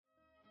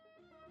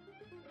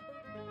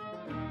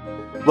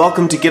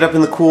Welcome to Get Up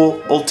in the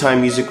Cool, Old Time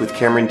Music with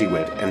Cameron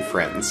DeWitt and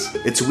friends.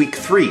 It's week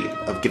 3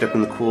 of Get Up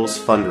in the Cool's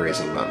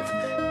fundraising month.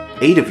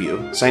 8 of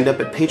you signed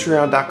up at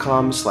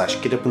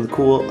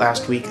patreon.com/getupinthecool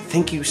last week.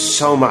 Thank you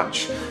so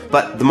much.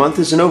 But the month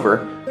isn't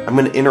over. I'm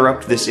going to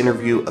interrupt this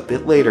interview a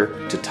bit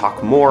later to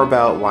talk more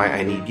about why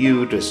I need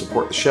you to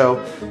support the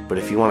show. But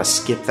if you want to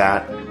skip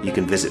that, you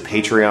can visit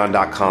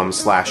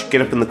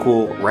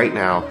patreon.com/getupinthecool right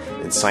now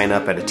and sign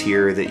up at a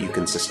tier that you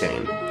can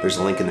sustain. There's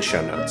a link in the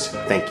show notes.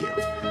 Thank you.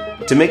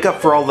 To make up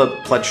for all the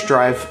pledge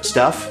drive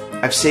stuff,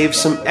 I've saved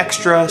some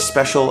extra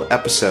special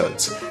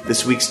episodes.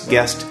 This week's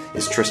guest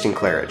is Tristan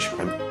Clarridge.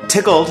 I'm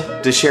tickled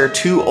to share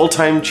 2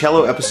 old-time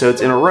cello episodes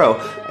in a row.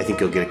 I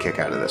think you'll get a kick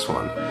out of this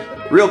one.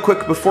 Real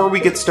quick, before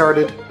we get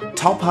started,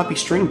 Tall Poppy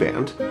String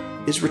Band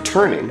is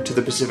returning to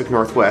the Pacific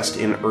Northwest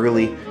in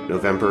early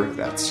November.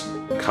 That's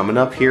coming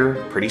up here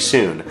pretty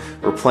soon.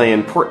 We're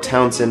playing Port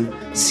Townsend,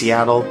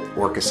 Seattle,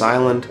 Orcas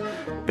Island,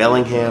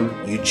 Bellingham,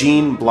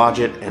 Eugene,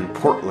 Blodgett, and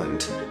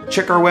Portland.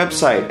 Check our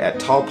website at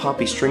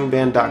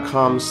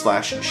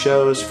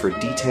tallpoppystringband.com/shows for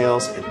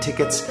details and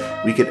tickets.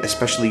 We could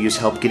especially use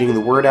help getting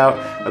the word out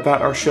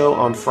about our show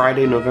on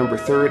Friday, November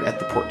 3rd at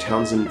the Port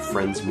Townsend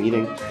Friends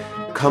Meeting.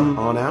 Come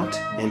on out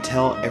and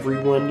tell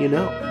everyone you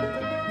know.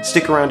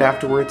 Stick around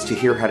afterwards to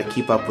hear how to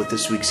keep up with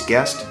this week's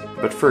guest.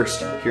 But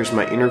first, here's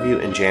my interview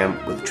and jam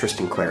with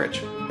Tristan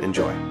Clarridge.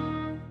 Enjoy.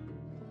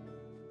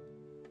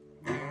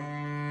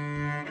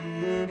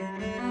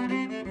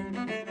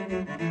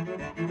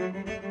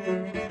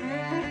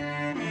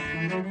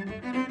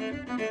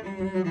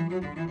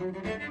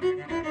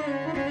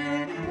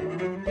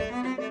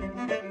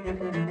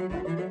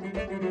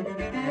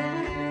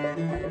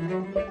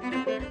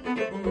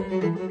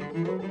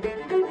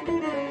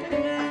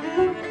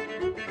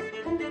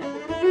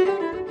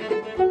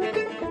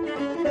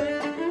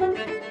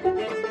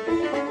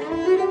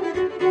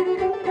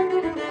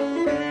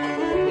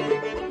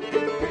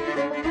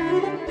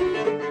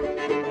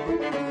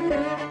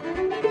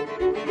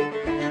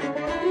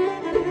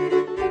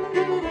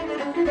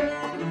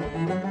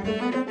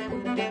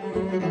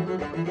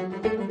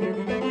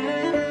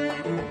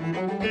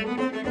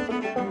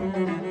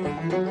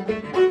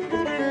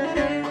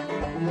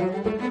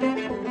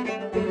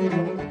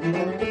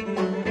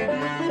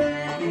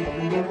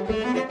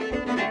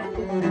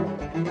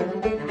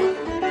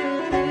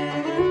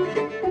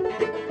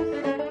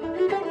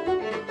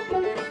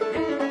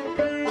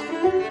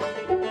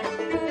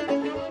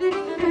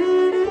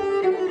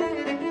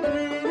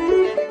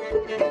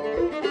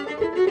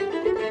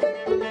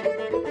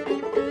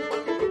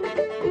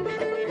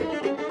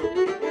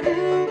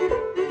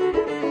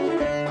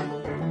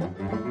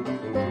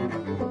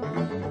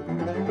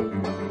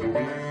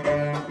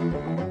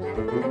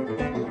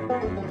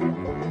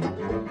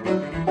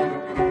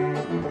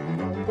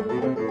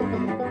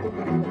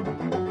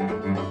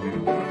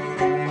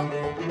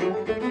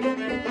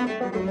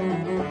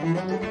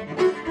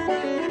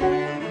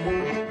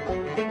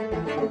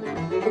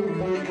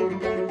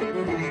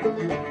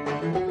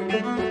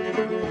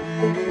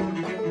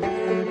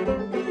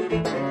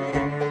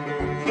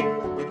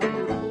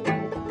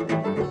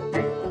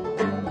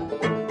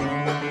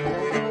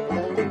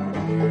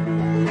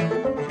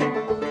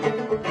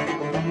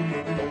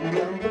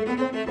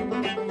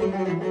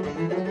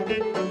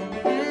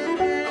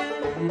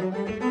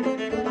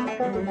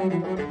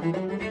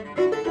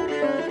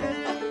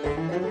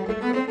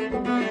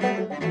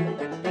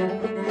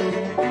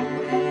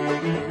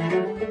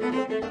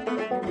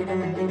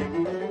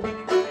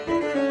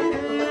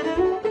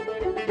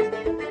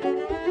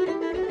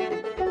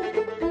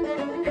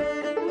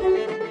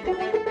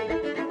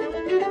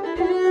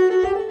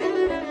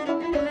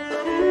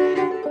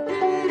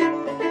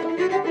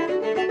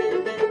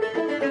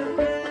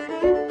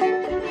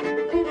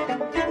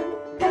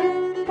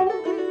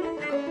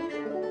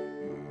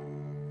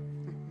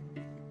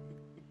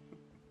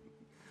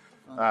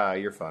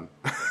 You're fun.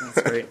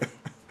 That's great.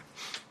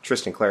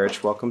 Tristan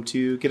Clarridge, welcome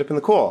to Get Up in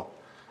the Cool.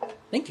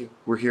 Thank you.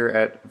 We're here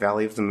at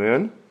Valley of the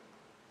Moon.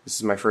 This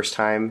is my first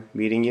time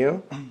meeting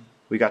you.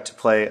 We got to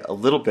play a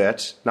little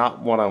bit,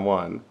 not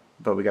one-on-one,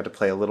 but we got to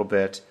play a little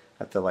bit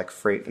at the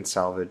Freight and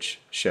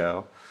Salvage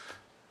show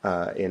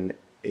in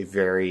a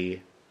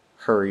very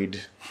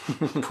hurried,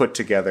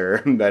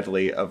 put-together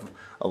medley of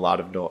a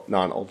lot of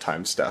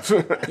non-old-time stuff.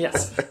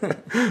 Yes.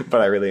 But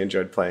I really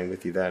enjoyed playing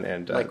with you then,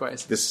 and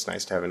likewise. This is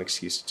nice to have an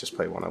excuse to just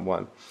play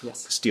one-on-one.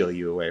 Yes. Steal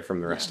you away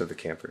from the rest of the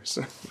campers.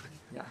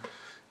 Yeah.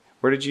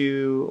 Where did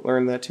you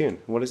learn that tune?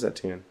 What is that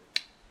tune?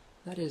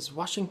 That is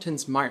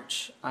Washington's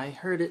March. I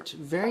heard it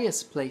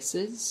various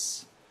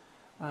places.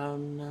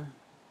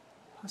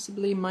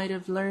 Possibly might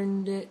have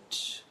learned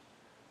it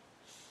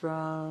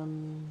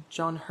from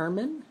John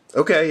Herman.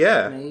 Okay,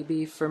 yeah.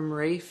 Maybe from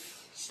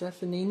Rafe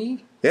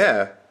Stefanini.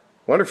 Yeah.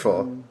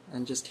 Wonderful.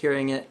 And just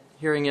hearing it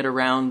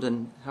around,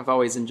 and have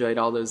always enjoyed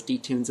all those D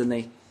tunes,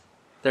 and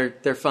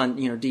they're fun.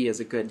 You know, D is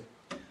a good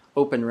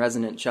open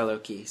resonant cello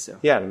key. So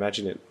yeah, I'd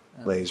imagine it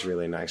lays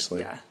really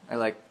nicely. Yeah, I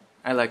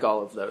like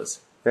all of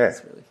those. Yeah.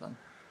 It's really fun.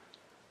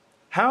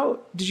 How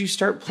did you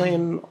start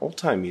playing old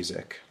time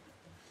music?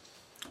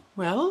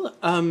 Well,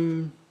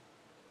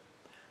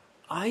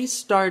 I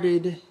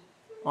started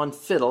on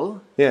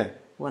fiddle Yeah.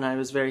 when I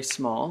was very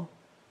small.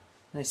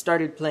 I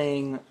started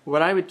playing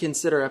what I would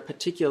consider a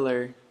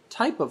particular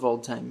type of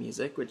old-time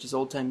music, which is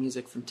old-time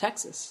music from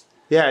Texas.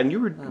 Yeah, and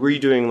were you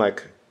doing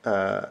like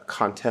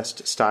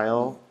contest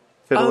style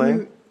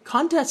fiddling?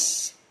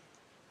 Contests.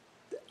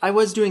 I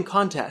was doing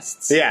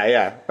contests.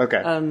 Yeah.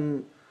 Okay.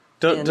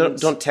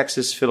 Don't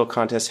Texas fiddle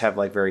contests have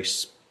like very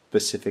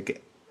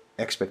specific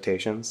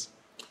expectations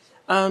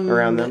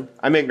around them?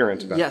 I'm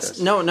ignorant about this.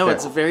 Yes. No,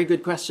 it's a very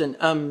good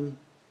question.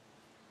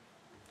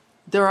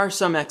 There are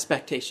some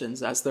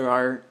expectations, as there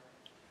are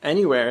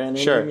anywhere in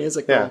any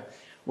musical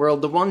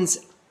world. The ones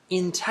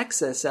in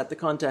Texas at the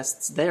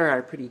contests there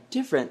are pretty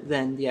different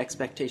than the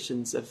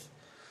expectations of...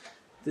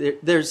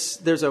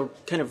 There's a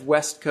kind of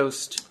West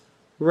Coast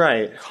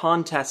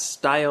contest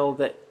style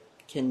that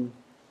can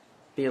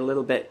be a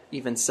little bit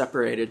even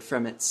separated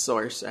from its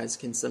source, as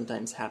can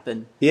sometimes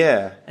happen.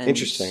 Yeah, and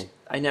interesting.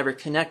 I never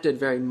connected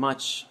very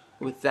much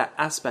with that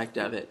aspect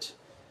of it,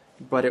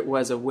 but it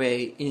was a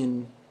way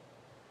in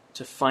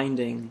to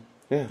finding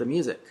the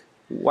music.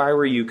 Why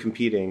were you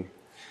competing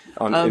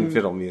in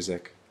fiddle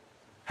music?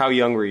 How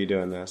young were you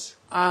doing this?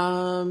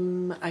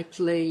 I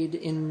played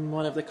in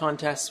one of the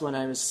contests when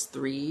I was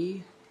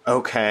 3.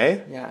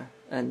 Okay. Yeah,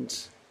 and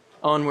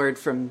onward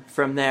from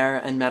there,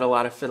 and met a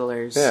lot of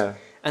fiddlers. Yeah.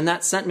 And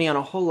that sent me on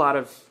a whole lot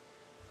of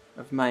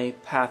my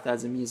path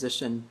as a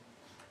musician.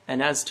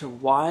 And as to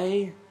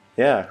why...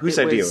 Yeah, whose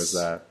idea was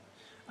that?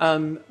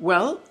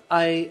 Well,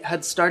 I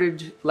had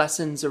started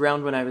lessons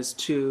around when I was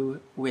 2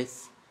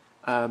 with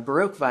a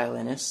Baroque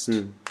violinist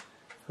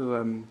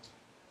who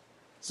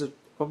is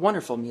a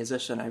wonderful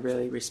musician. I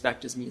really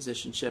respect his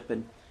musicianship.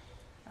 And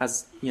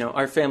as you know,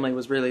 our family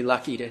was really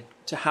lucky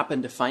to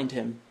happen to find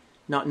him,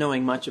 not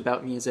knowing much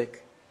about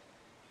music.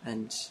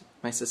 And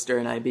my sister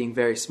and I being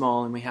very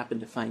small, and we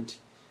happened to find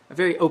a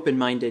very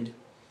open-minded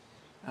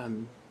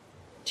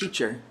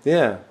teacher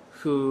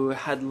who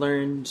had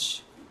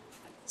learned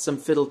some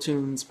fiddle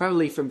tunes,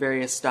 probably from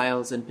various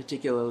styles, and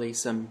particularly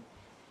some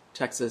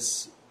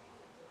Texas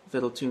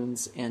fiddle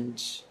tunes,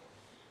 and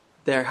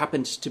there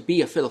happened to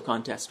be a fiddle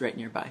contest right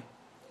nearby.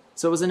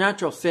 So it was a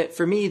natural fit.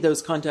 For me,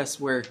 those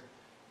contests were,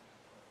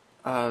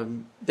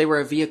 they were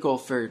a vehicle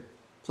for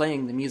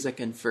playing the music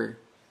and for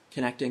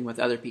connecting with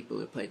other people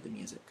who played the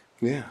music.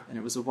 Yeah. And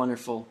it was a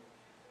wonderful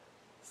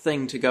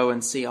thing to go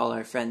and see all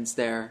our friends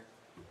there,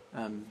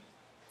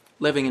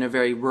 living in a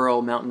very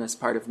rural, mountainous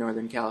part of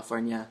Northern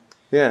California.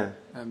 Yeah.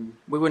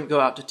 We wouldn't go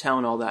out to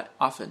town all that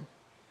often.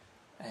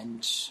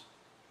 And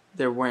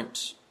there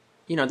weren't,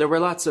 there were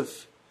lots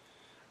of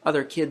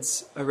other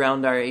kids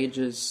around our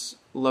ages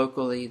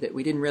locally that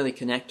we didn't really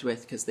connect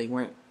with because they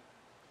weren't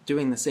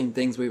doing the same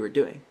things we were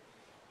doing.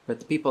 But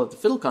the people at the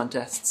fiddle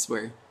contests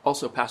were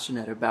also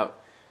passionate about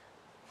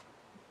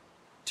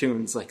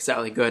tunes like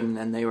Sally Gooden,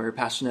 and they were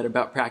passionate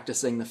about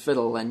practicing the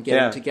fiddle and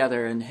getting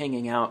together and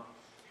hanging out.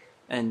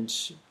 And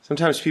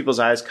sometimes people's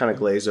eyes kind of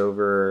glaze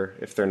over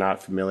if they're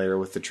not familiar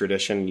with the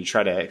tradition. You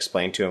try to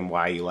explain to them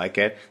why you like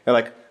it. They're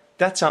like,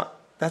 that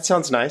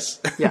sounds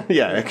nice. Yeah.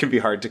 It can be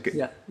hard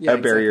to a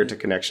barrier to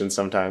connection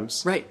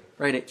sometimes. Right.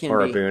 It can be.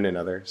 Or a boon in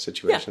other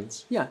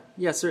situations. Yeah,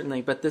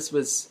 certainly. But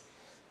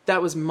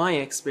that was my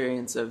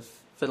experience of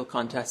fiddle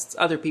contests.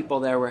 Other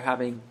people there were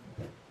having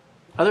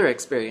other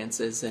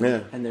experiences,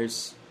 and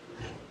there's,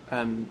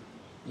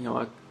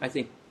 I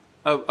think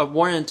a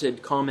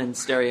warranted common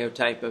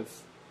stereotype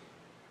of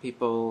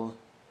people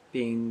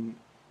being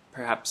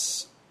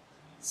perhaps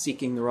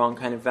seeking the wrong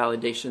kind of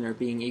validation or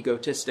being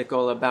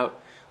egotistical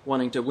about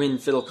wanting to win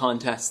fiddle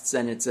contests,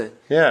 and it's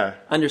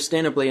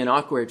understandably an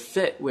awkward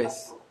fit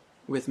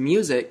with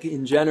music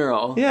in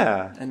general,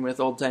 and with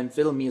old-time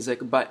fiddle music.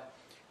 But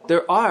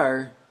there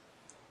are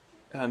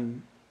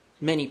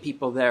many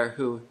people there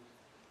who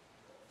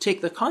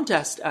take the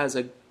contest as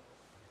a,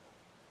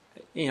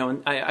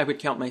 and I would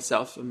count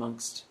myself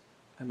amongst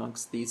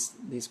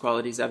these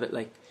qualities of it.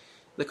 Like,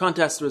 the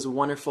contest was a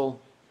wonderful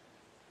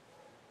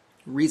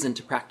reason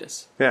to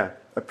practice. Yeah,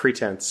 a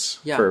pretense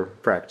for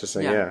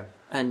practicing. Yeah.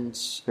 And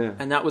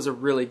that was a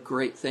really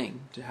great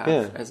thing to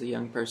have as a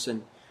young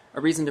person,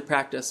 a reason to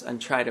practice and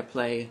try to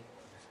play.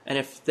 And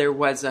if there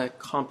was a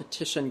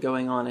competition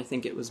going on, I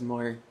think it was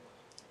more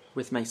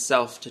with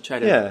myself to try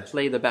to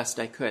play the best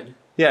I could.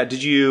 Yeah.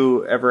 Did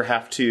you ever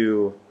have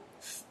to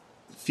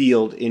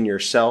field in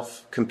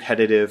yourself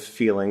competitive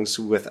feelings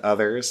with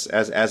others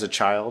as a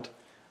child?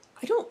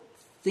 I don't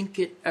think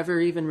it ever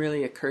even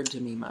really occurred to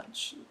me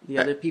much. The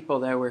other people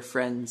there were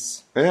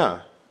friends.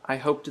 Yeah. I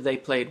hoped they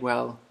played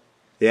well.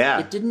 Yeah.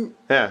 It didn't...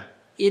 Yeah.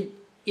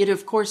 It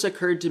of course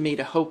occurred to me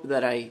to hope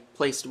that I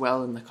placed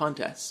well in the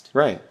contest.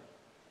 Right.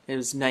 It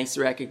was nice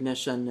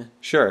recognition.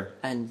 Sure.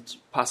 And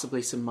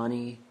possibly some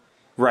money.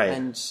 Right.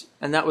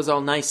 And that was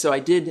all nice. So I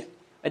did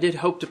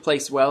hope to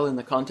place well in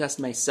the contest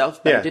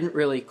myself, but I didn't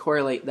really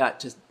correlate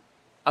that to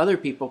other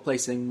people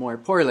placing more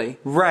poorly.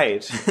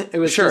 Right. It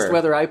was just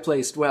whether I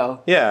placed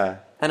well. Yeah.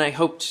 And I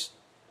hoped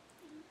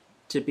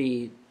to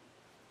be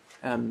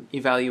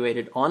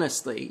evaluated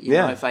honestly. You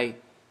know,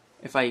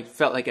 if I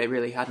felt like I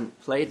really hadn't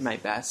played my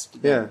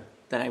best, then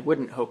I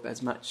wouldn't hope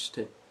as much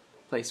to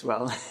place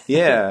well.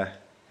 Yeah,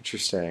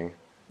 interesting.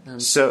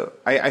 So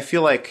I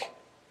feel like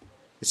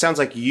it sounds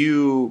like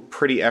you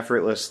pretty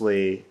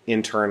effortlessly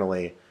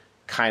internally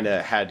kind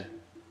of had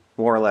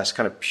more or less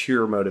kind of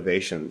pure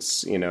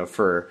motivations,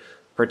 for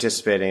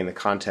participating in the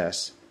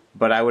contest.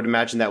 But I would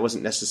imagine that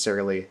wasn't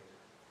necessarily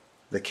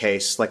the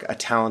case. Like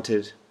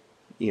talented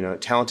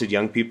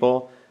young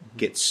people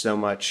get so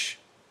much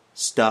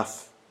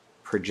stuff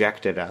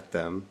projected at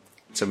them.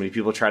 So many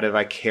people try to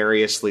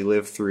vicariously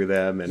live through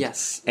them and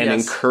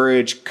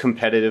encourage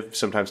competitive,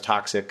 sometimes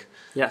toxic,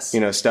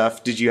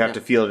 stuff. Did you have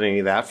to feel any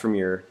of that from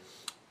your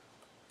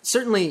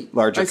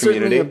larger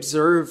community? I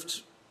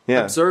certainly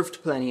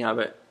observed plenty of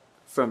it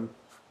from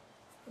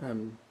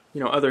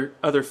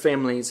other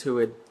families who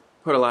would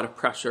put a lot of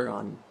pressure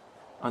on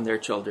their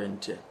children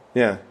to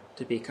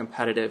be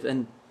competitive,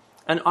 and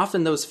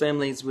often those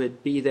families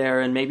would be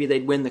there and maybe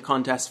they'd win the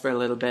contest for a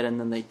little bit and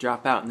then they'd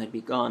drop out and they'd be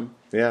gone.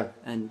 Yeah.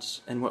 And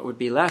what would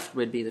be left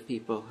would be the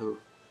people who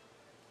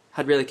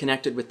had really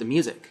connected with the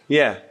music.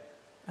 Yeah.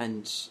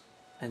 And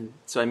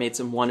so I made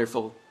some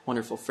wonderful,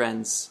 wonderful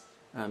friends.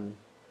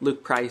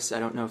 Luke Price, I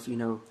don't know if you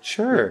know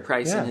Luke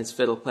Price and his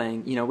fiddle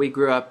playing. We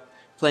grew up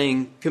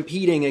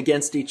competing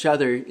against each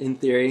other in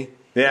theory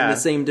in the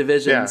same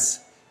divisions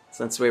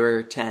since we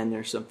were 10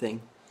 or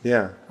something.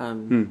 Yeah.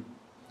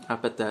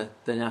 Up at the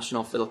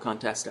National Fiddle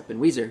Contest up in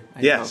Weezer.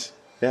 Yes.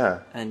 Yeah.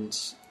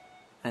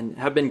 And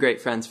have been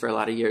great friends for a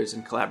lot of years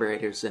and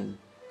collaborators, and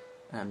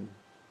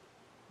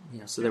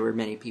so there were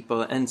many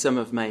people and some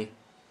of my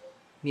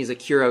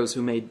music heroes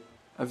who made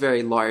a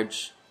very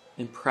large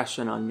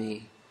impression on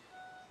me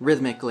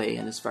rhythmically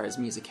and as far as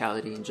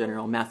musicality in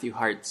general. Matthew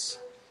Hart's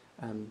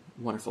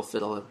wonderful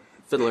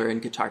fiddler and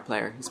guitar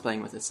player. He's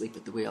playing with Asleep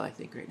at the Wheel, I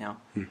think, right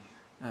now.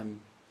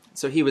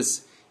 So he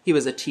was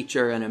a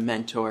teacher and a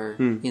mentor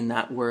in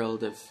that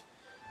world of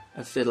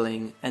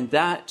fiddling, and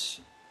that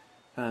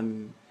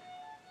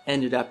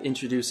ended up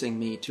introducing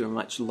me to a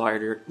much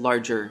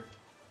larger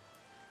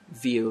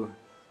view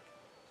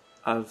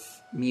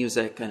of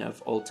music and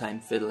of old-time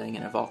fiddling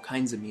and of all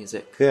kinds of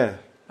music. Yeah.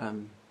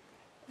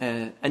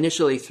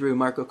 Initially through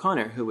Mark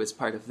O'Connor, who was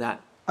part of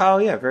that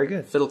very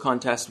good fiddle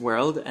contest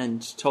world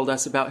and told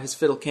us about his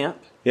fiddle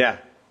camp. Yeah.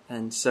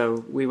 And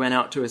so we went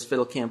out to his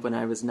fiddle camp when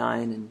I was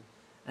 9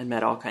 and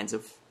met all kinds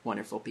of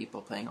wonderful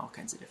people playing all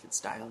kinds of different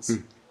styles.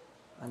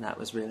 And that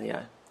was really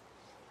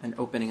an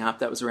opening up.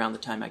 That was around the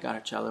time I got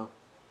a cello.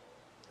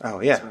 Oh,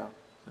 yeah. As well.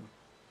 So.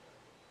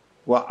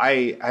 Well,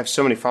 I have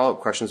so many follow-up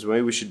questions.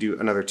 Maybe we should do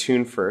another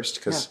tune first,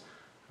 because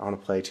I want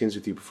to play tunes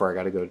with you before I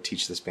got to go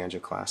teach this banjo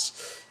class.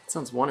 That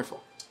sounds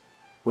wonderful.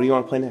 What do you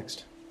want to play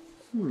next?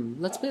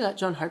 Let's play that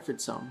John Hartford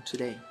song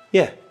today.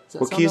 Yeah.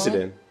 What key is it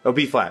in? Oh,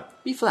 B flat.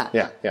 B flat.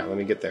 Yeah, let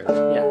me get there.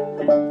 Yeah.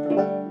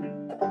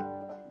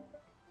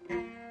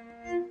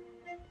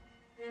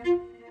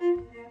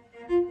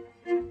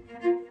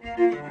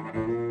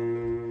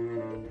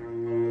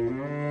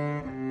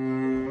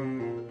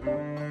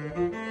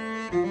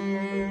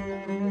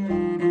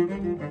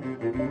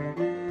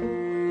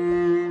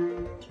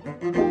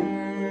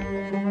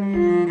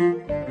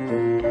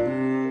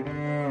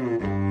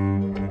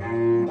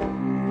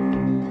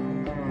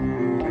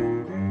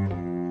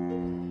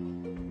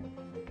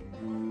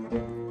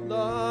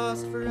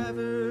 Lost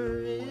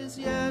forever is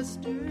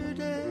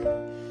yesterday,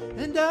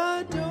 and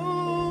I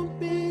don't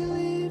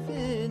believe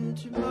in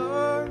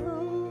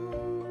tomorrow.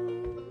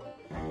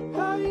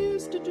 I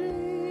used to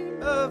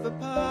dream of a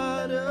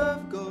pot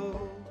of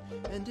gold,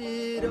 and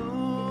it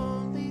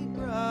only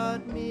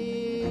brought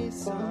me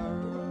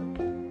sorrow.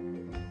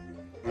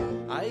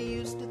 I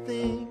used to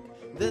think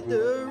that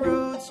the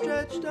road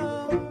stretched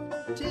on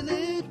till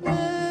it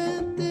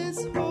went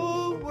this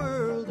whole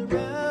world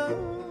around.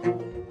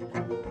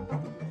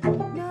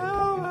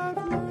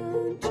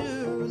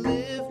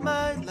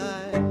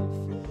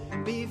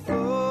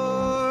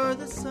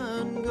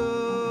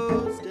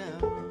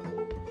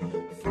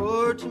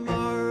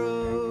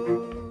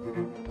 Tomorrow,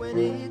 when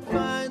it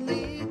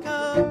finally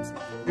comes,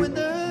 when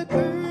the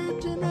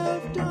curtain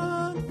of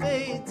dawn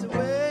fades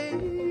away,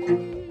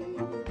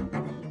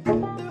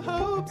 the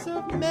hopes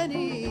of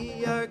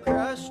many are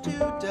crushed to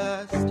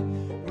dust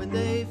when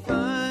they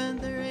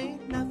find there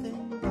ain't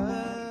nothing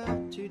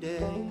but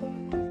today.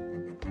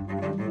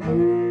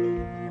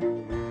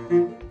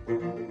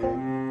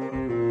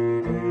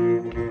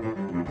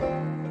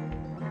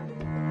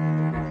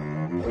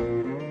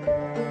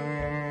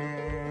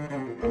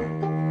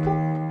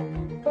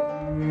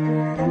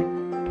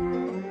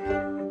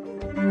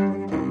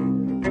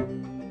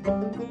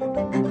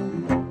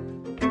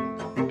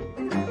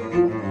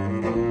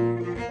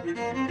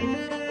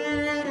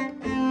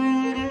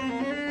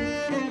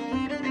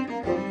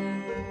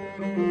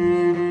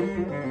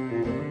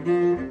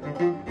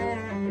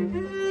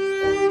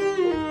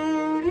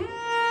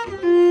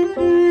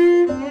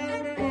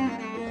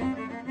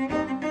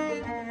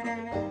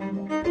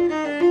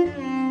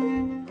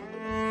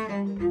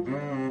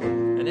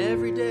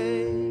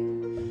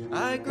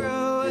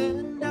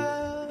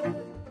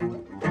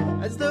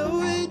 as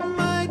though it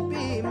might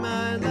be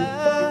my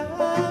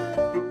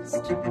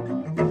last,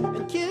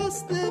 and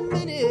kiss the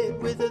minute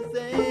with a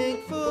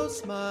thankful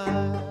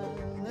smile,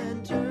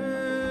 and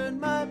turn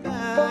my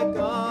back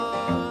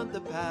on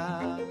the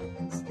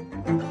past,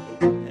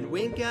 and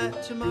wink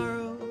at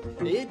tomorrow.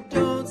 It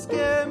don't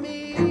scare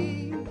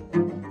me,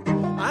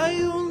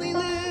 I only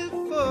live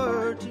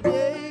for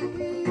today.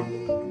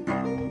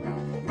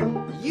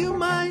 You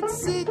might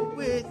sit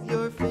with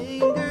your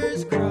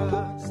fingers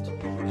crossed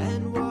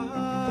and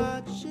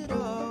watch it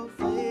all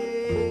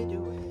fade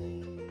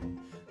away.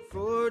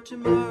 For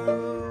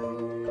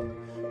tomorrow,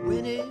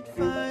 when it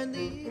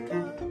finally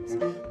comes,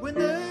 when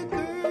the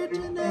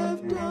curtain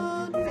of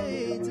dawn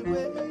fades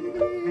away,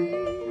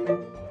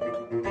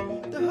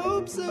 the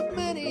hopes of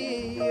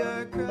many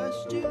are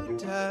crushed to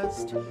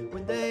dust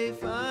when they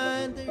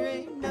find there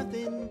ain't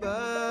nothing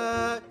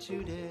but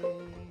today.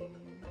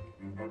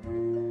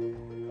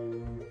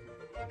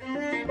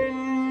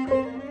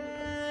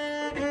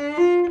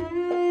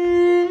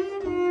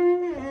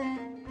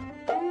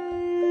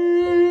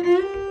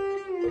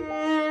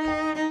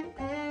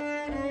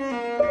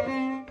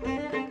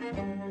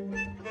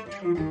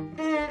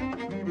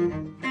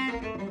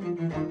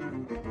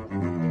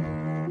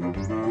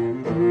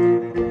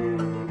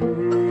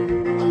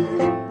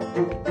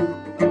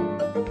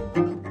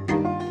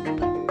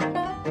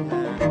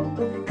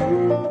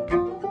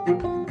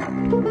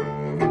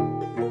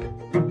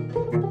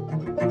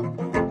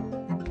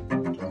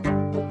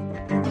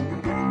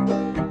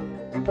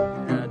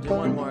 Do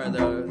one more of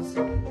those.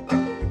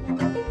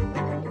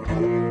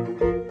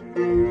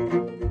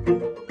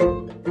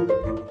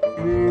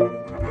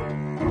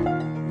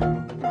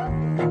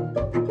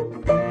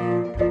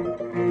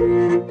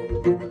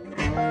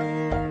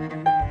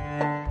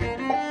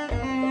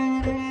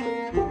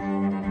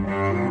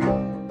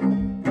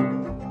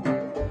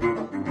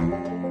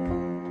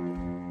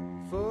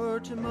 For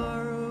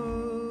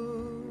tomorrow,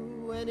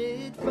 when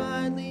it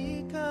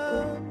finally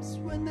comes,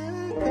 when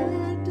the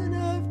curtain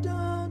of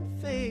dawn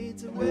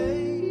fades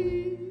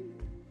away,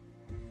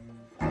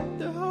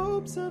 the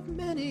hopes of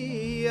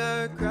many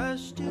are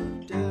crushed to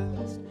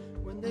dust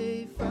when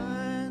they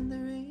find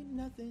there ain't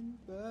nothing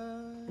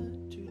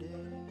but today.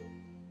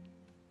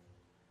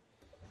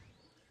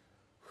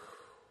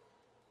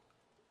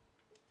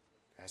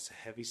 That's a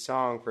heavy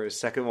song for a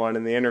second one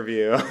in the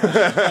interview.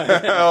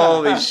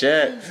 Holy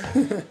shit.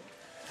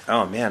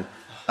 Oh, man.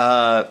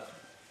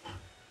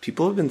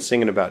 People have been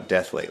singing about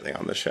death lately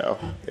on the show.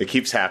 It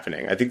keeps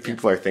happening. I think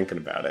people are thinking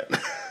about it.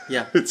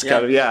 Yeah. It's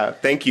kind of,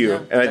 thank you.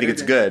 Yeah, and I think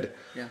it's good.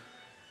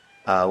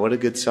 Yeah. What a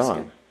good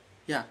song. Good.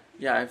 Yeah.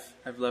 Yeah,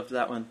 I've loved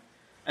that one.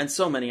 And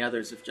so many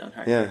others of John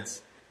Yeah.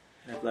 Hartford's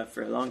that I've loved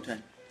for a long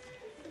time.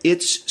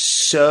 It's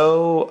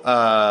so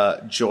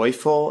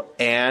joyful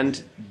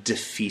and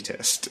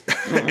defeatist.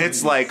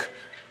 It's like,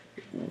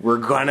 we're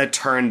gonna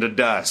turn to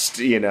dust,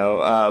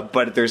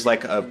 but there's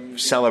like a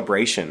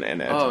celebration in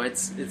it. Oh,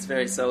 it's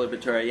very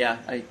celebratory. Yeah,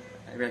 I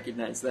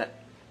recognize that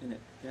in it.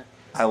 Yeah.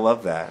 I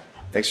love that.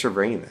 Thanks for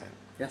bringing that.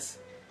 Yes.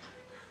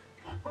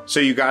 So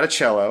you got a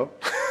cello.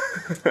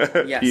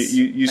 Yes.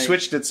 You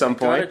switched at some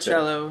point. I got a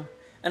cello,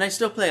 and I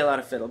still play a lot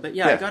of fiddle. But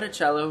yeah, I got a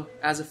cello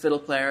as a fiddle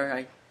player.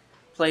 I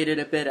played it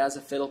a bit as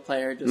a fiddle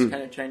player, just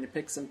kind of trying to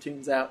pick some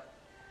tunes out.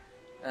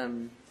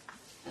 And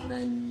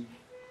then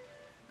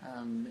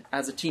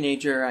as a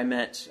teenager, I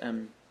met a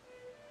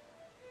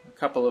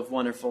couple of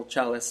wonderful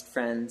cellist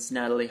friends,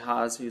 Natalie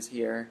Haas, who's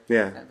here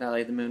at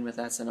Valley of the Moon with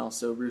us, and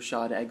also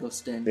Rushad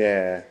Eggleston.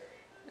 Yeah.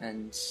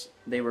 And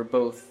they were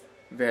both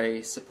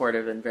very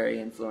supportive and very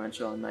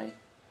influential in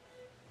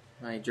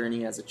my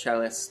journey as a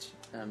cellist.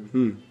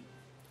 And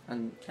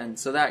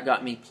so that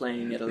got me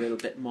playing it a little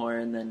bit more.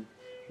 And then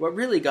what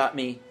really got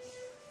me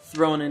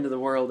thrown into the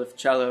world of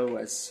cello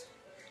was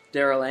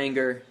Daryl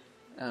Anger,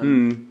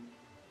 who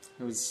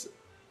was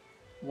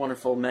a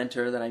wonderful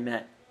mentor that I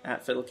met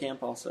at Fiddle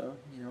Camp also,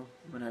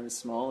 when I was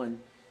small, and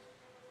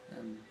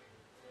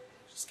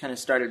just kind of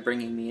started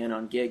bringing me in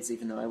on gigs,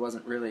 even though I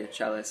wasn't really a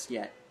cellist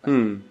yet.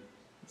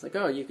 It's like,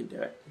 oh, you can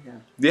do it.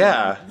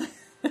 Yeah.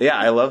 Yeah,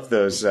 I love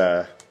those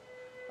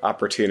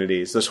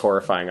opportunities, those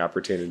horrifying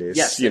opportunities.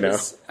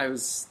 Yes, I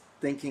was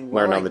thinking,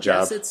 learn on the job.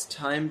 I guess it's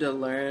time to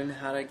learn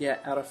how to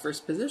get out of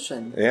first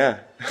position. Yeah.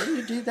 How do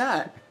you do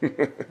that?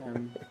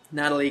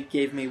 Natalie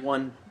gave me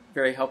one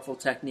very helpful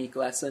technique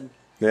lesson.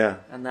 Yeah.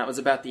 And that was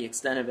about the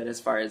extent of it as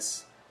far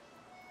as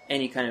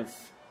any kind of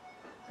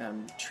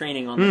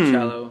training on the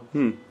cello.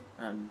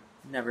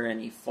 Never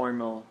any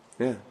formal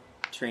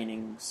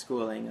training,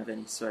 schooling of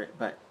any sort,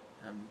 but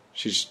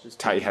she just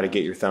taught you how to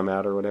get your thumb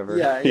out or whatever.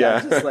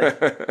 Yeah. Just like,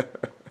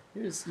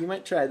 you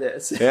might try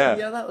this. Yeah.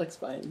 Yeah, that looks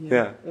fine.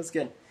 Yeah. That's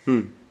good.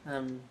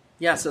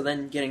 So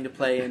then getting to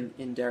play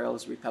in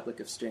Daryl's Republic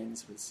of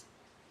Strings was,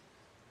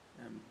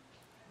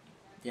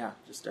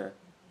 just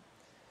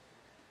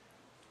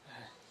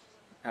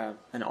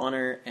an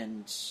honor,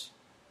 and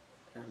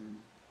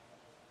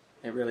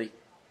it really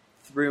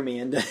threw me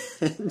into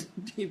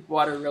deep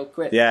water real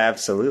quick. Yeah,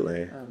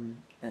 absolutely.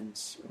 And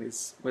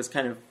was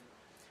kind of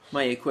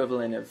my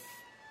equivalent of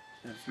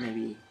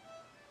maybe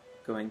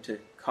going to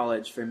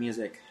college for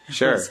music.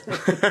 Sure.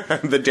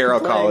 The Darrell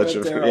College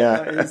of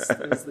it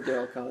was the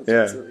Darrell College.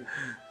 Yeah. Absolutely.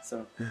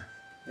 So,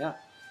 yeah.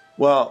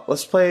 Well,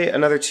 let's play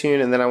another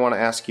tune, and then I want to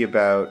ask you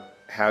about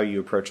how you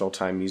approach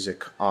old-time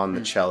music on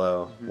the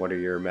cello. Mm-hmm. What are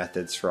your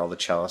methods for all the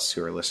cellists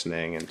who are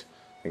listening and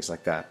things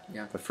like that?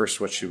 Yeah. But first,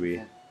 what should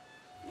we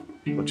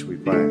play?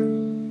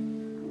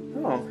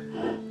 Oh.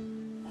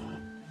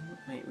 What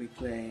might we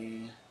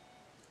play?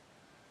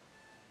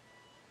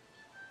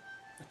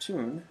 A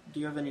tune? Do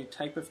you have any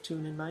type of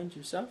tune in mind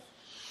yourself?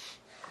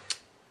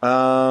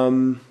 I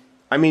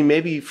mean,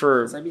 maybe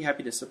for... 'Cause I'd be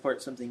happy to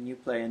support something you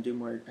play and do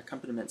more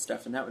accompaniment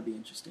stuff, and that would be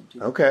interesting,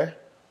 too. Okay.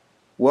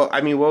 Well,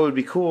 I mean, what would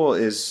be cool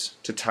is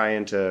to tie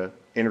into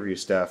interview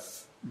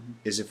stuff. Mm-hmm.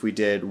 Is if we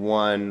did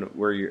one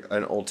where you're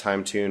an old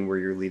time tune where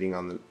you're leading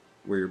on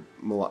where you're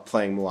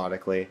playing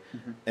melodically,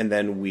 mm-hmm. and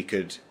then we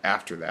could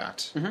after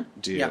that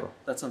do. Yeah,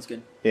 that sounds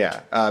good.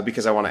 Yeah,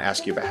 because I want to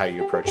ask you about how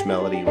you approach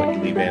melody, what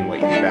you leave in, what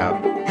you leave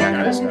out, that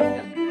kind of stuff.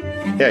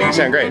 Yeah, you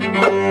sound great.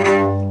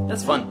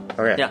 That's fun.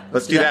 Okay, yeah,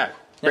 let's do that.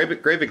 Yeah.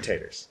 Great big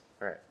taters.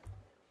 All right,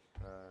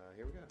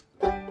 here we go.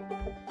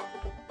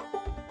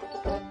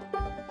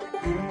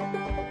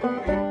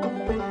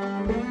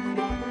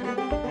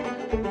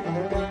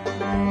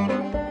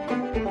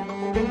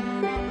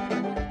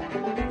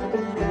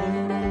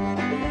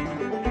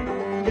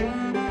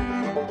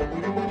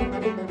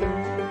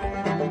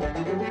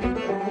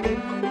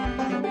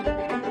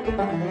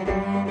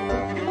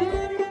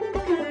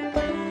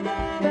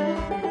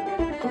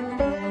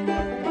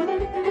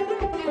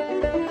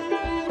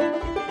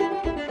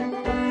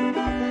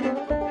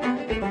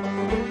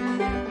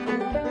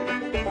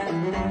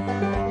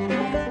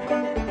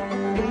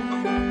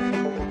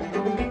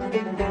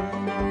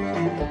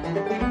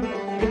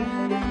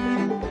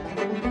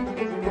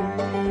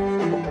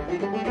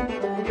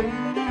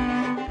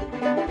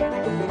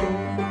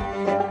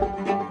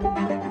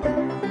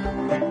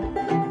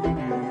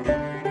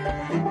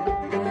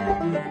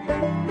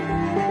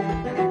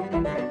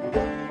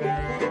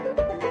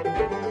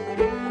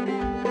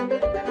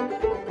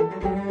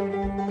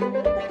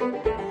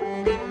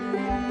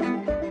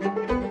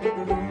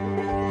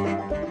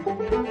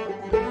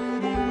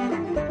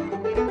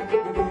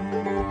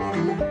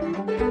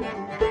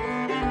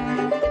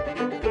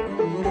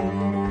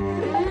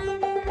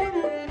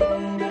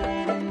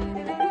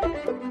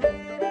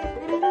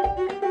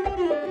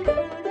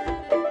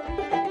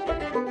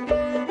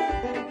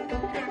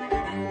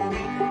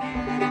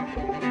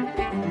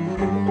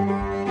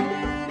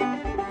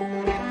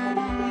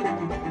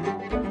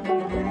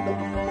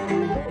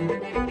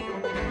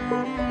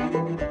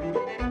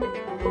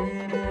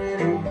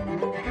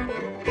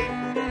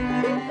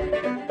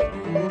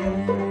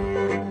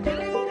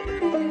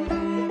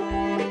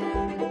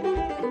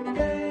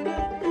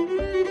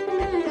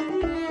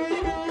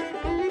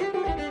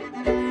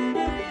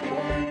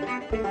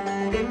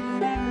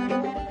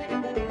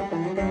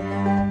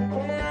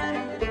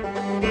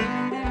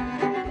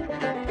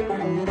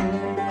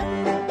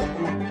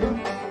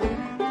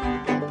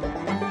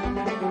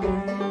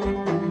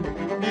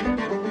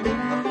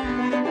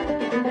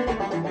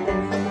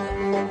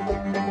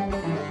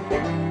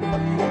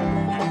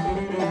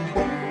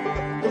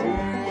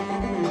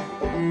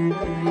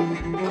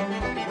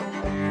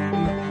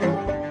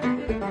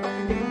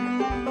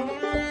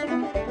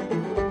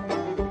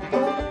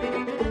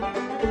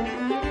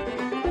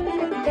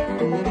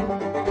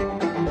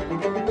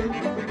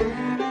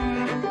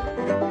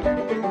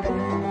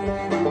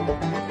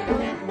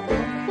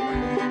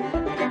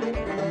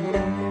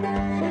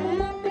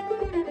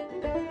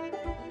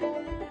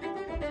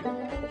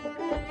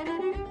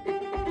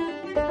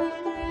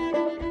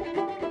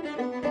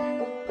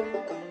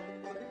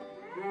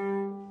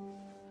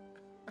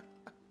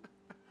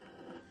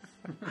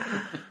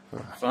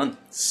 Fun.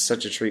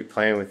 Such a treat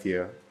playing with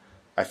you.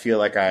 I feel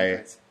like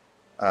I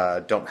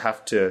don't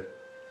have to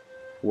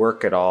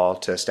work at all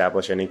to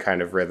establish any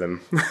kind of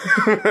rhythm.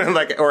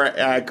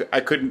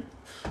 I couldn't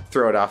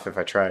throw it off if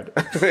I tried.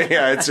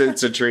 Yeah, it's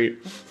a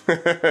treat.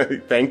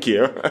 Thank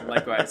you.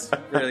 Likewise.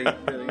 Really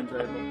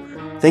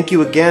enjoyable. Thank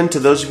you again to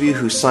those of you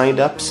who signed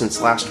up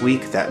since last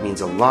week. That means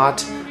a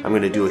lot. I'm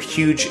going to do a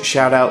huge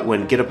shout out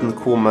when Get Up in the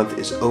Cool month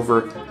is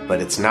over, but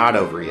it's not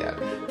over yet.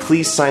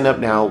 Please sign up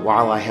now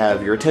while I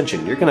have your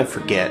attention. You're going to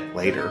forget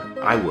later.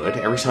 I would.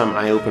 Every time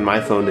I open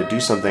my phone to do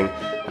something,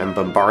 I'm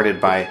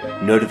bombarded by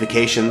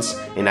notifications,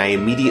 and I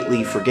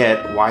immediately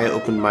forget why I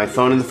opened my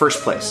phone in the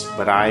first place.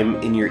 But I'm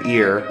in your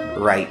ear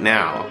right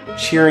now,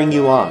 cheering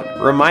you on,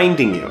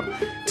 reminding you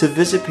to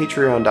visit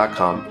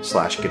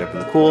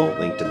patreon.com/getupinthecool,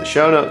 linked in the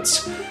show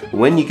notes.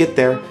 When you get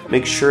there,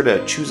 make sure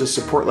to choose a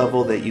support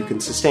level that you can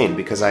sustain,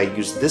 because I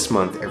use this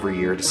month every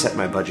year to set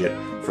my budget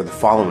for the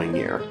following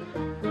year.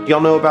 Do y'all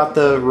know about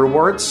the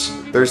rewards?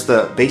 There's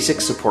the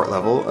basic support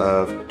level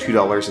of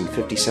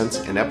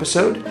 $2.50 an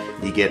episode.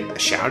 You get a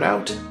shout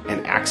out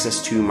and access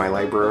to my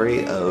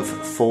library of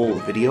full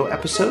video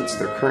episodes.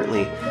 There are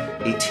currently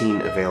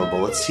 18 available.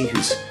 Let's see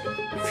who's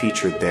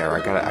featured there. I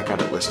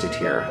got it listed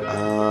here.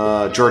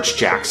 George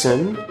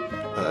Jackson,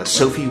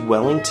 Sophie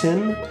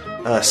Wellington,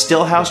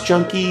 Stillhouse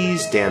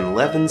Junkies, Dan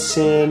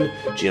Levinson,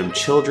 Jim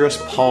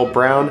Childress, Paul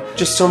Brown.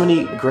 Just so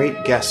many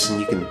great guests, and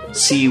you can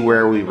see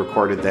where we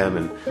recorded them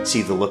and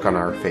see the look on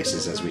our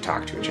faces as we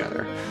talk to each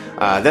other.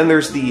 Then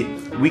there's the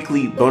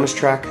weekly bonus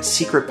track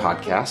Secret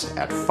Podcast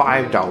at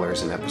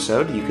 $5 an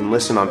episode. You can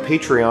listen on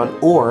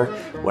Patreon, or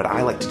what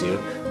I like to do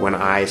when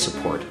I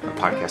support a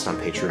podcast on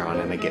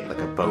Patreon and I get like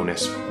a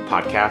bonus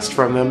podcast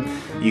from them,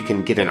 you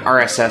can get an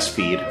RSS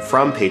feed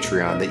from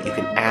Patreon that you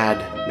can add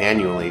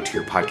manually to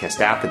your podcast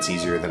app. It's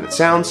easier than it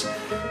sounds.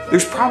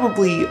 There's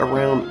probably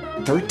around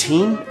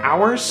 13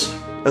 hours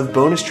of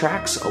bonus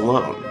tracks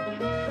alone.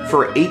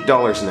 For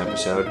 $8 an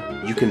episode,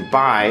 you can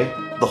buy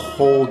the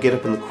whole Get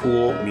Up in the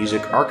Cool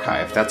music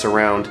archive. That's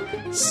around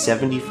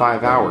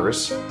 75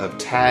 hours of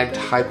tagged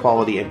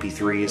high-quality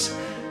MP3s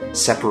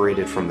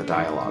separated from the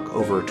dialogue,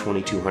 over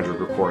 2,200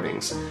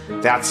 recordings.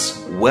 That's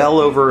well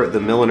over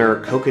the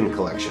Milliner Koken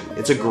collection.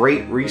 It's a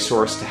great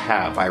resource to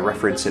have. I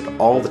reference it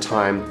all the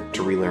time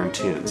to relearn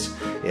tunes.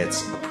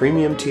 It's a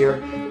premium tier,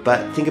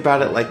 but think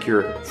about it like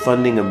you're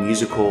funding a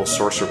musical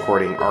source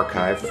recording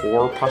archive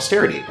for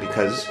posterity,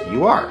 because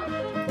you are.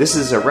 This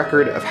is a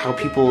record of how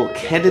people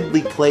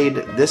candidly played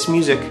this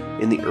music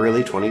in the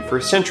early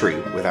 21st century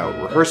without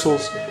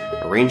rehearsals,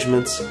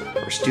 arrangements,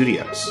 or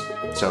studios.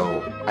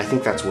 So I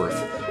think that's worth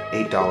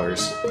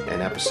 $8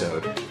 an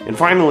episode. And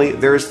finally,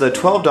 there's the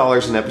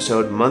 $12 an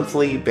episode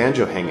monthly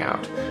banjo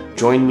hangout.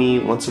 Join me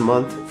once a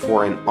month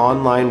for an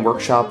online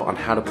workshop on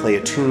how to play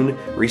a tune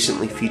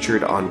recently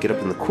featured on Get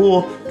Up in the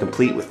Cool,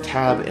 complete with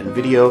tab and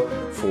video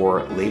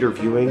for later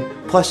viewing.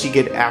 Plus, you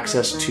get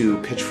access to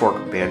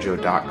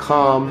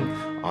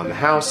pitchforkbanjo.com on the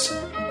house.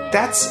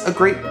 That's a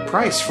great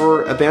price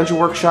for a banjo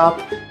workshop,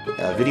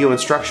 a video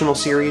instructional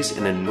series,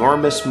 an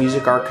enormous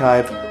music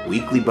archive,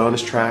 weekly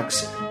bonus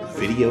tracks,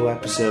 video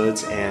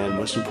episodes, and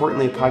most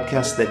importantly, a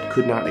podcast that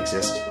could not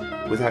exist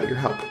without your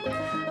help.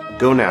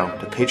 Go now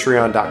to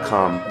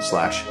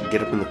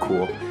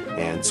patreon.com/getupinthecool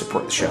and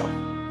support the show.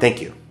 Thank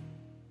you.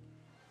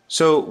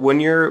 So when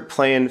you're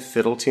playing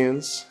fiddle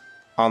tunes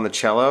on the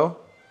cello,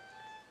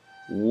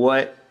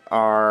 what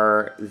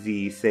are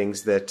the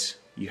things that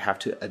you have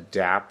to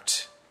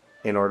adapt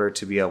in order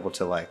to be able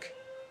to like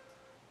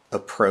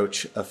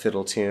approach a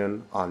fiddle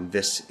tune on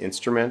this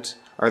instrument?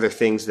 Are there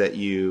things that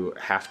you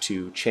have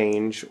to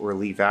change or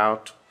leave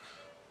out?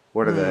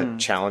 What are the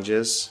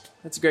challenges?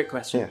 That's a great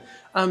question.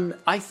 Yeah.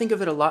 I think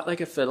of it a lot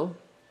like a fiddle.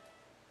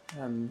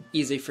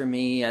 Easy for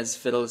me, as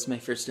fiddle is my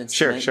first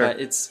instrument. Sure. But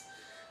it's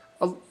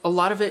a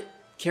lot of it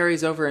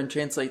carries over and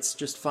translates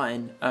just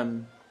fine.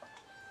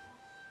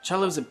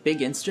 Cello's a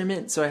big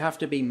instrument, so I have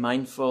to be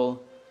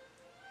mindful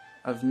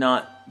of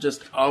not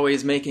just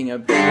always making a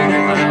big,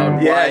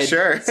 loud, wide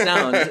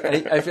sound.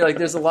 I feel like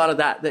there's a lot of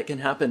that can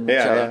happen with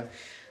cello.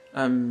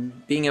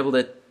 Being able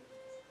to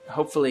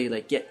hopefully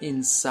like get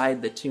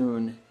inside the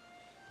tune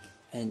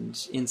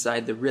and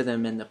inside the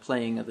rhythm and the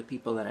playing of the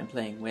people that I'm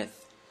playing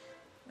with.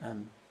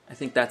 I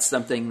think that's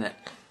something that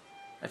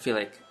I feel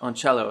like on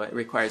cello it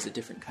requires a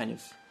different kind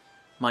of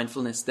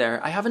mindfulness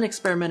there. I haven't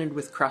experimented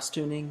with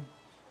cross-tuning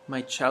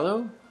my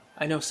cello.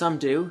 I know some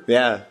do.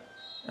 Yeah.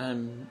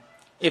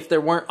 If there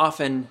weren't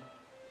often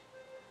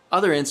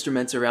other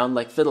instruments around,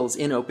 like fiddles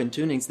in open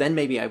tunings, then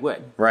maybe I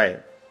would.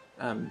 Right.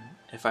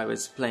 If I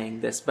was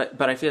playing this.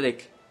 But I feel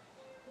like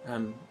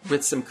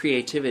with some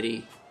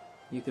creativity,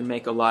 you can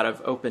make a lot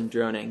of open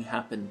droning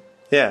happen.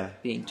 Yeah.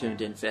 Being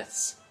tuned in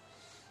fifths.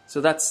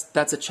 So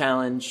that's a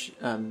challenge.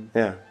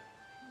 Yeah.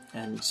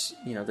 And,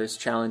 there's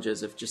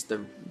challenges of just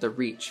the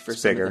reach for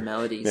It's some bigger. of the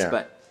melodies.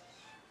 Yeah.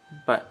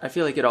 But I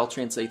feel like it all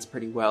translates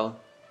pretty well,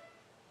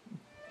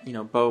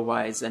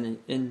 bow-wise. And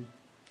in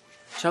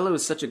cello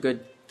is such a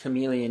good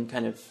chameleon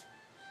kind of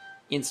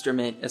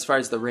instrument as far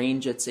as the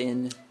range it's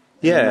in.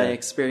 Yeah. And my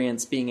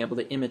experience being able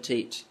to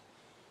imitate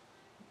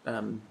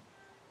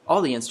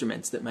all the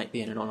instruments that might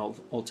be in an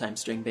old-time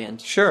string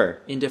band. Sure.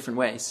 In different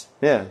ways.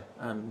 Yeah.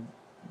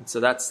 So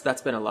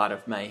that's been a lot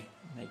of my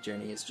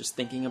journey, is just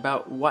thinking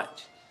about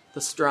what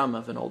the strum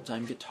of an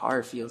old-time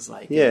guitar feels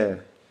like. Yeah.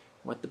 And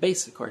what the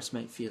bass, of course,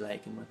 might feel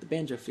like, and what the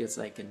banjo feels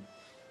like, and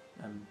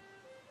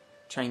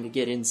trying to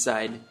get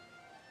inside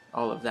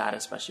all of that,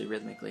 especially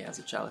rhythmically as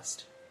a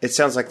cellist. It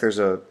sounds like there's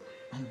a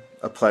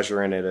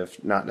pleasure in it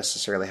of not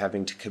necessarily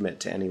having to commit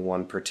to any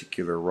one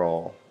particular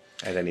role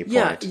at any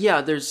point.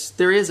 Yeah.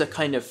 There is a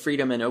kind of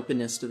freedom and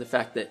openness to the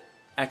fact that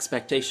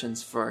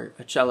expectations for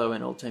a cello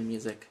in old-time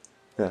music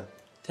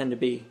tend to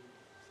be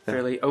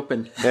fairly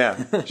open.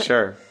 Yeah,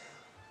 sure.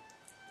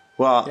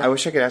 Well, I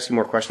wish I could ask you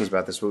more questions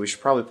about this, but we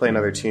should probably play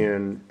another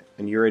tune.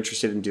 And you're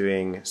interested in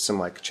doing some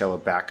like cello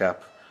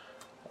backup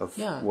of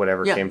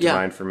whatever came to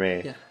mind for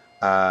me.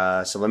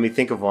 Yeah. So let me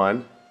think of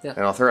one, and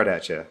I'll throw it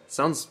at you.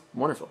 Sounds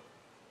wonderful.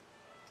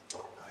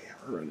 Oh yeah,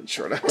 we're running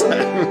short on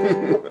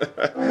time.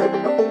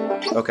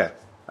 Okay,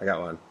 I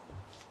got one.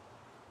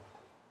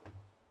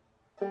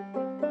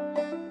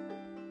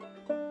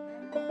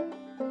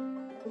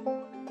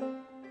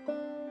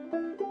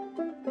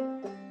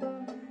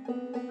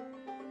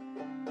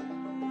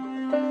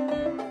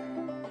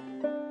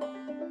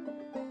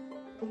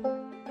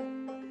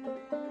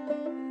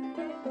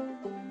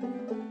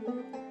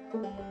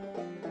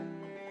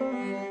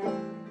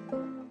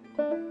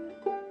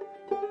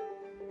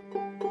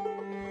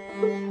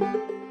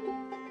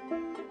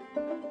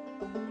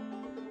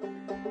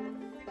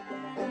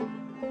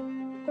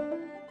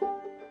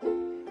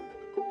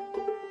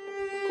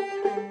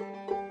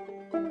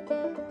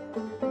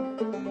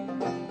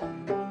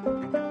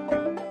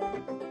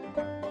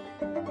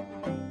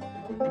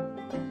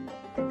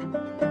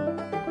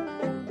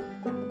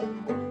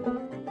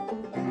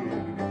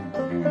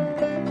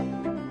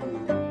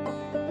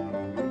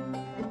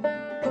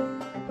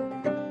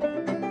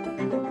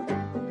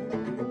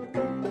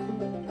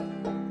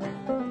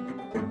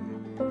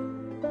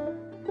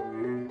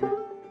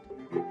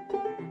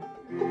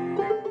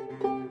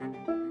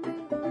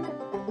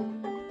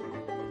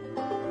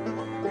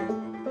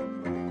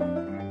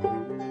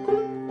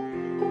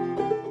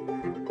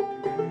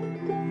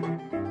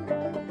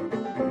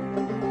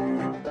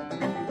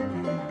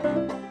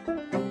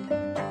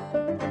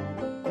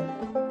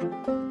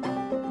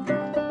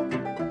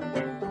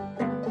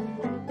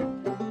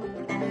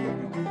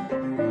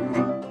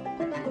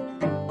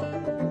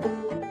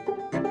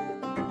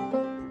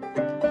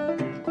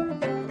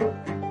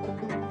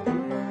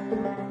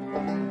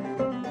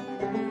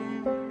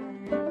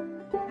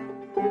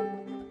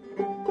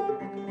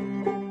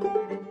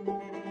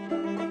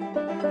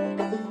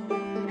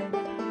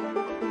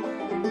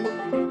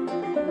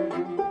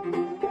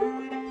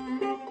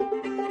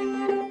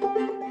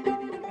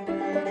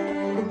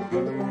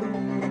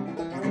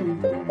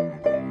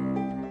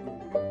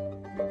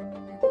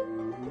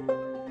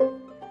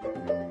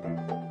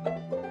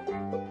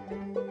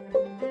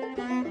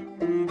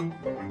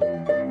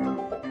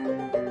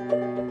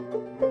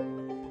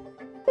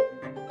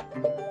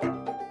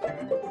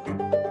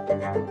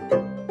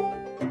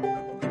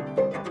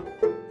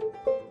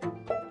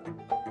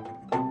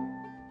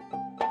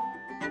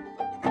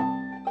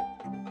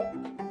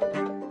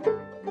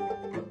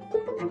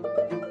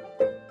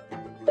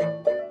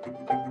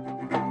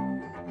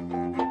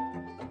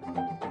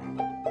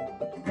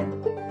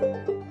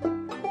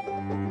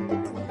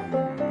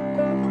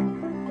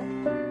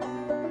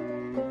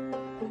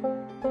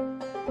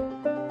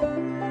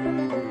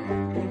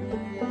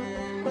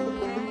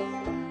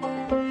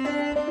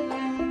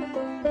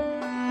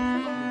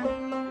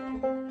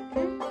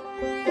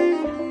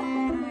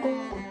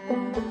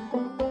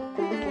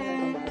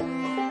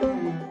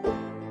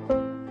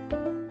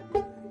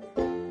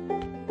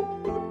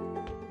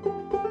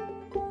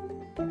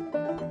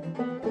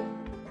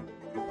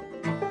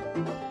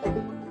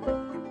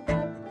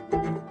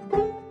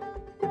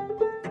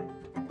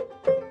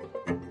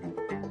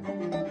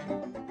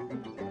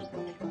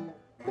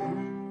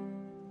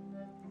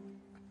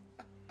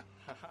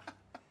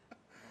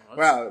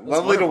 Wow,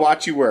 lovely to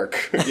watch you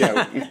work.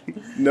 Yeah,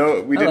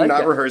 no, we did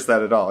not rehearse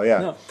that at all. Yeah,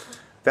 No.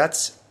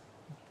 That's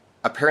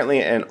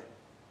apparently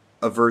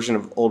a version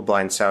of Old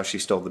Blind Sow She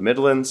Stole the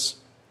Midlands,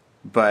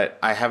 but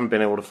I haven't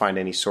been able to find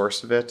any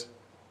source of it,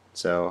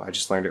 so I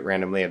just learned it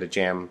randomly at a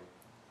jam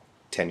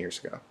 10 years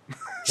ago.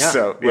 Yeah,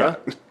 So, well,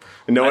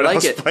 no one I like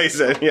else it. plays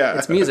it. Yeah,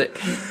 It's music.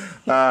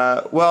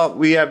 Well,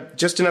 we have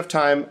just enough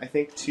time, I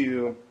think,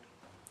 to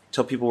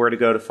tell people where to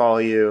go to follow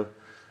you,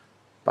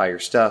 buy your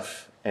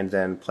stuff, and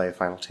then play a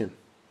final tune.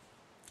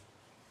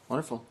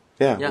 Wonderful.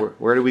 Yeah. Yeah.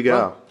 Where do we go?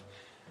 Well,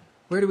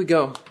 where do we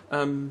go?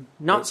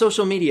 Not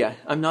social media.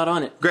 I'm not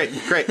on it. Great.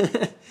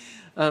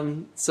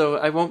 So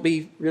I won't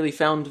be really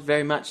found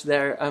very much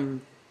there.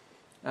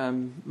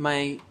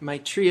 My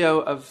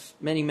trio of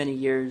many, many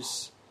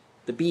years,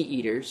 the Bee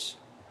Eaters,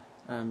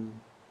 in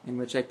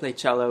which I play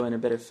cello and a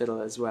bit of fiddle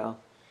as well.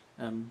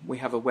 We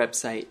have a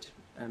website.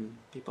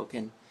 People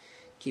can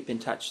keep in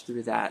touch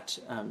through that.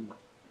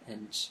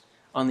 And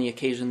on the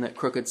occasion that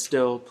Crooked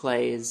still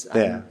plays,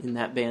 in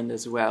that band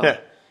as well. Yeah.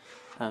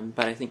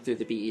 But I think through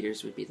the Bee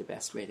Eaters would be the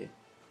best way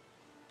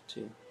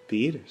to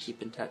Bee Eaters.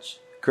 keep in touch.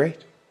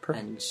 Great.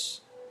 Perfect. And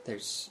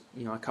there's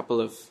a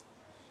couple of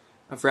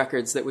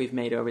records that we've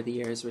made over the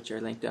years which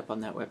are linked up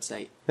on that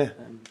website. Yeah.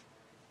 And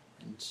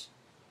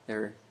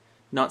they're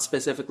not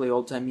specifically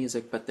old-time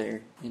music, but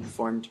they're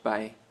informed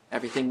by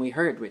everything we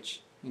heard,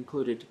 which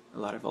included a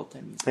lot of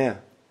old-time music. Yeah.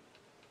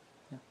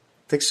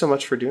 Thanks so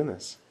much for doing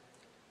this.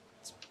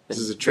 This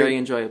is a treat. very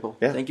enjoyable.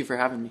 Yeah. Thank you for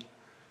having me.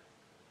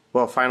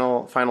 Well,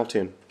 final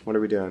tune. What are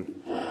we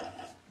doing?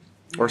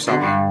 Or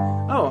song?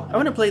 Oh, I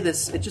want to play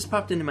this. It just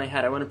popped into my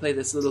head. I want to play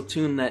this little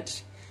tune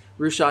that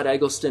Rushad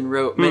Eggleston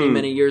wrote many,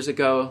 many years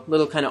ago.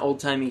 Little kind of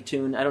old-timey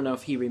tune. I don't know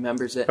if he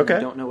remembers it. Okay. I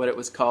don't know what it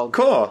was called.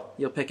 Cool.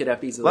 You'll pick it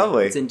up easily.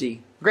 Lovely. It's in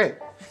D. Great.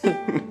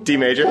 D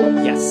major?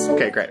 Yes.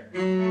 Okay, great.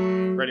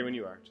 Ready when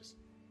you are. Just.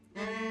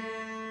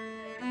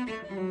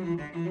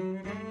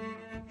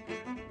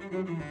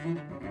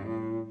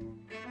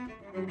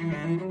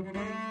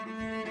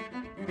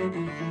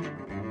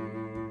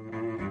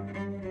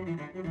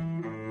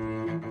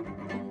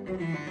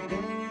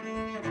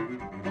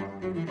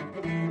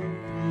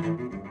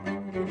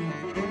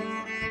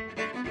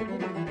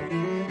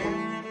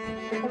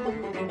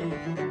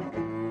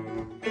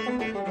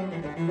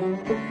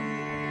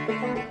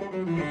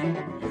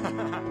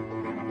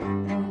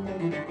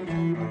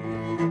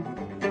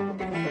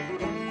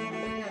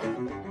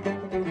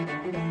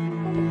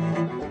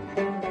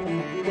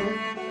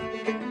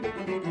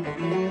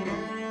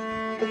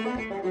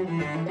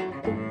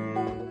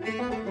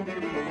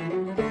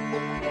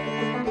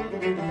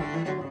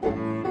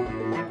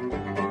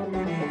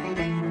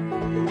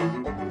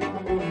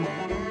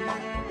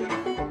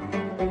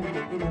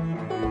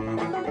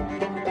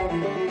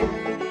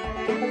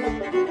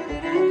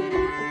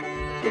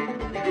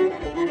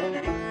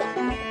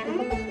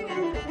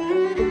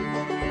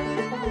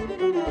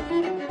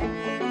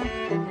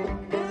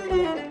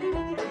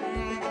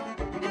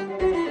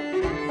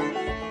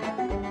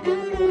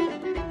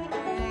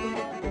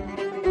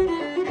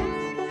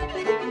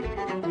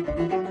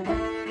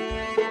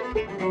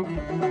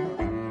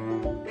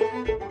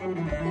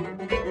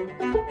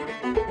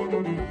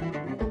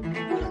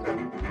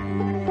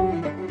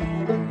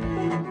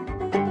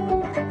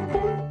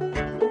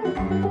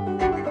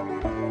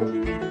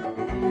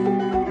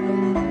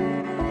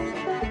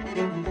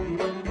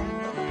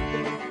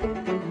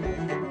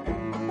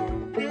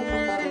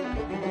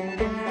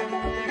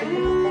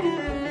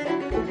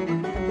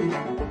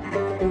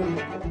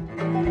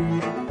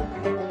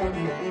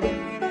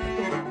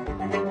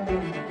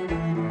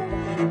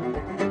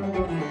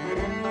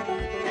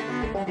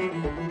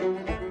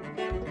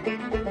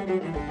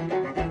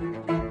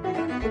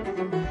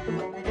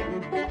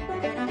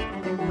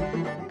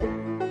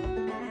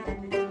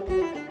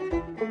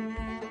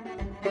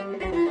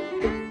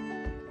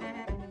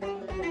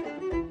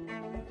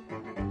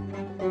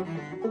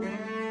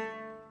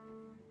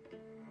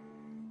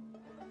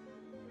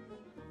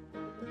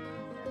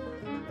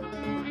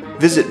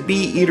 Visit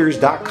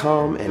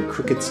beeaters.com and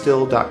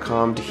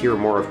crookedstill.com to hear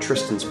more of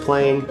Tristan's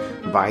playing,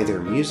 buy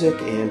their music,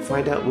 and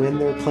find out when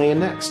they're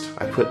playing next.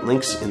 I put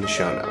links in the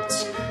show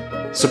notes.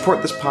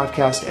 Support this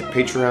podcast at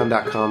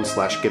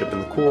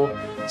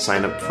patreon.com/getupinthecool.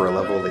 Sign up for a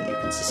level that you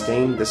can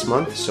sustain this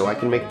month so I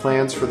can make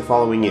plans for the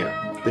following year.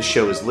 This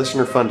show is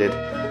listener funded,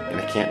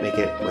 and I can't make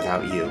it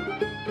without you.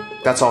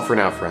 That's all for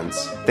now,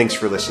 friends. Thanks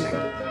for listening.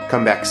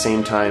 Come back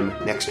same time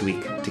next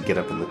week to Get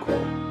Up in the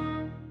Cool.